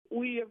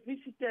we have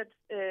visited,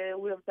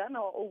 we have done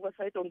our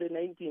oversight on the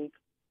 19th,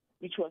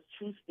 which was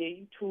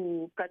Tuesday,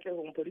 to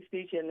Katlehong Police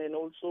Station and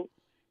also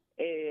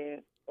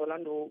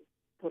Orlando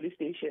Police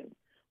Station.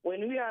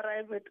 When we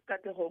arrived at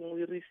Katlehong,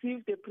 we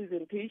received a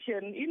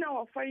presentation in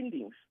our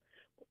findings.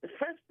 The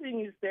first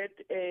thing is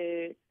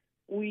that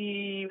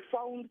we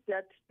found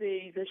that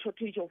there is a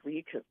shortage of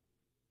vehicles,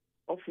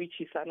 of which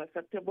is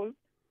unacceptable.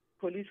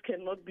 Police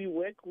cannot be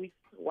work with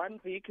one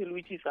vehicle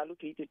which is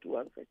allocated to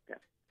one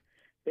sector.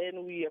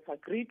 Then we have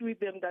agreed with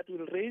them that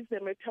we'll raise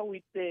the matter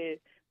with the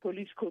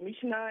police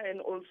commissioner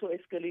and also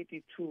escalate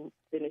it to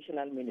the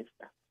national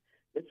minister.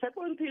 The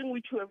second thing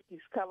which we have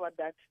discovered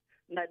that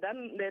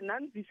the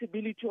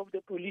non-visibility of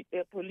the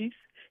police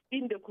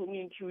in the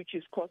community, which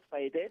is caused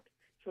by that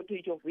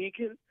shortage of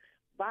vehicles,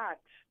 but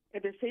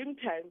at the same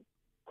time,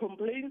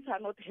 complaints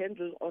are not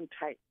handled on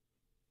time.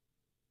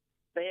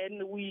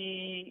 Then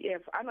we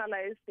have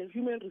analyzed the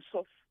human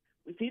resource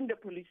within the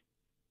police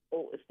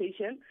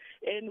station,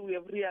 and we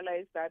have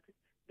realized that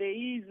there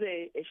is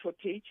a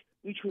shortage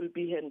which will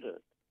be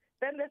handled.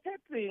 Then the third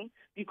thing,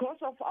 because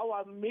of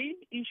our main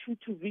issue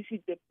to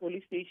visit the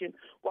police station,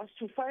 was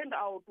to find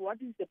out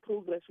what is the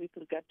progress with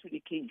regard to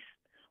the case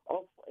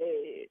of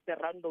the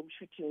random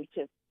shooting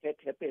which had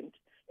happened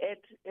at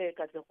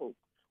Katlehong.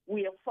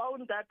 We have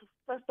found that,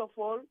 first of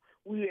all,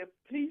 we were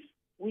pleased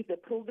with the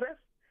progress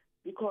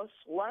because,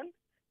 one,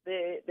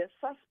 the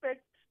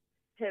suspect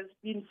has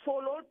been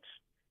followed,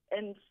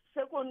 and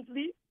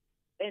secondly,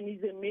 and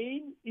is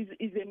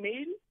a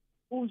male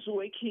who's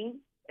working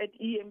at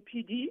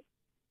EMPD,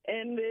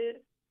 and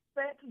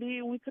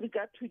thirdly, with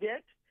regard to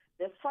that,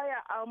 the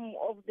firearm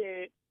of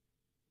the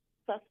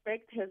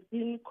suspect has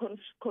been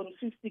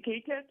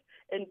confiscated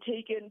and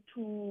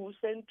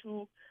sent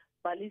to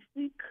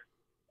ballistic,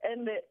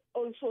 and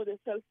also the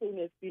cell phone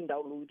has been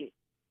downloaded.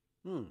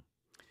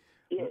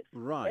 Yes,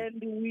 right.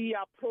 And we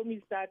are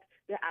promised that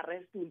the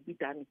arrest will be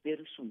done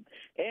very soon.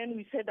 And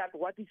we said that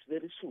what is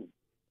very soon?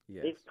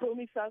 Yes. They've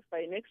promised us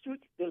by next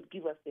week they'll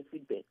give us the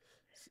feedback.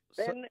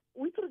 Then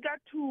with regard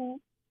to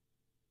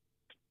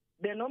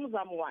the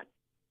Nomzamo one,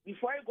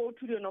 before I go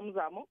to the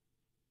Nomzamo,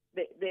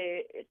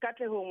 the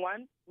Katlehong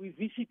one, we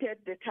visited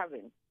the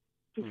tavern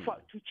to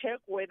check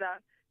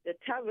whether the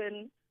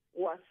tavern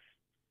was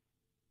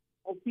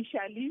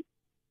officially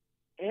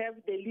have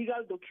the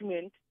legal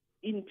document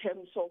in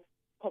terms of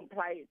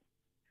compliance.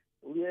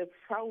 We have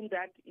found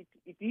that it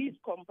is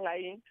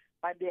complying,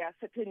 but there are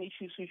certain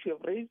issues which we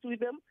have raised with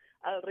them.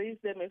 I'll raise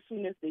them as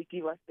soon as they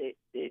give us the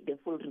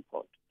full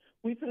report.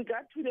 With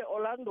regard to the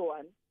Orlando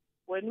one,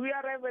 when we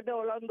arrive at the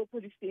Orlando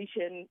police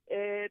station,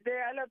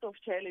 there are a lot of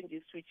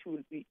challenges which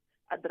will be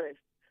addressed.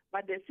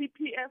 But the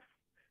CPF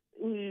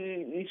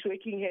is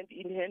working hand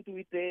in hand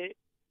with the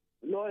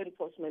law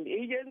enforcement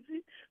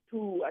agency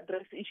to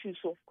address issues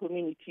of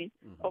community,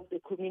 of the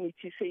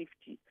community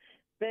safety.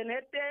 Then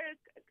at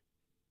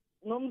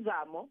the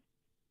Nomzamo,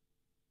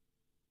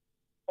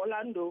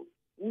 Orlando,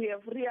 we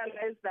have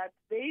realized that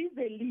there is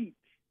a lead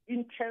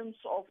in terms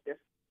of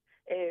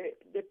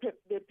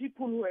the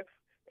people who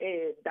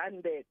have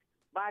done that,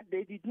 but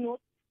they did not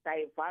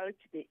divulge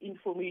the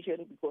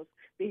information because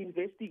the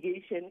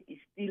investigation is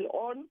still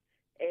on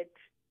at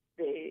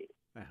the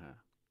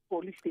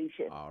police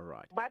station. All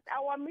right. But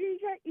our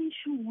major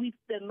issue with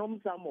the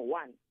Nomzamo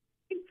one,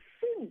 it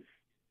seems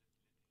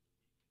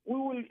we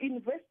will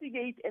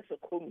investigate as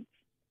a committee.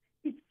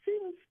 It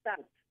seems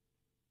that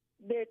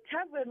the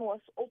tavern was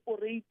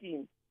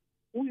operating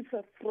with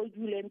a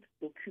fraudulent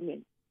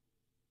document.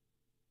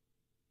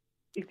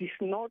 It is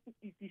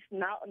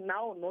now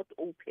not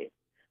open,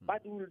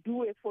 but we'll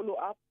do a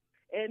follow-up,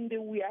 and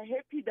we are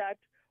happy that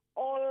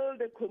all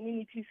the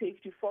Community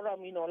Safety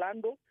Forum in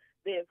Orlando,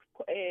 they've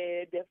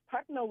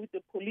partnered with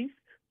the police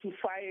to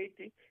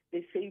fight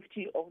the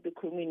safety of the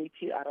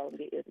community around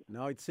the area.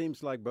 Now, it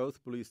seems like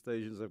both police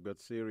stations have got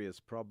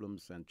serious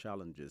problems and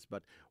challenges,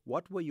 but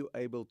what were you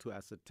able to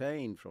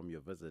ascertain from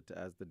your visit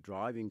as the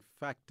driving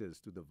factors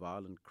to the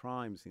violent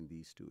crimes in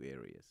these two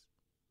areas?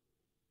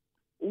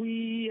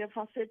 We have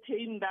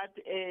ascertained that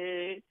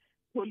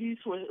police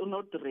were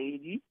not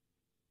ready.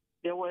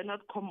 They were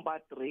not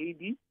combat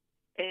ready,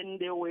 and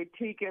they were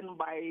taken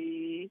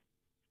by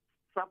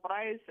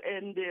surprise,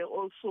 and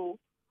also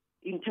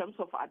in terms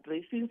of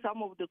addressing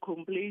some of the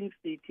complaints,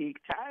 they take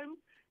time,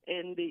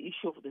 and the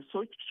issue of the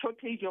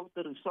shortage of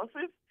the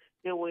resources,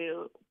 they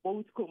were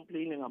both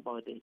complaining about it.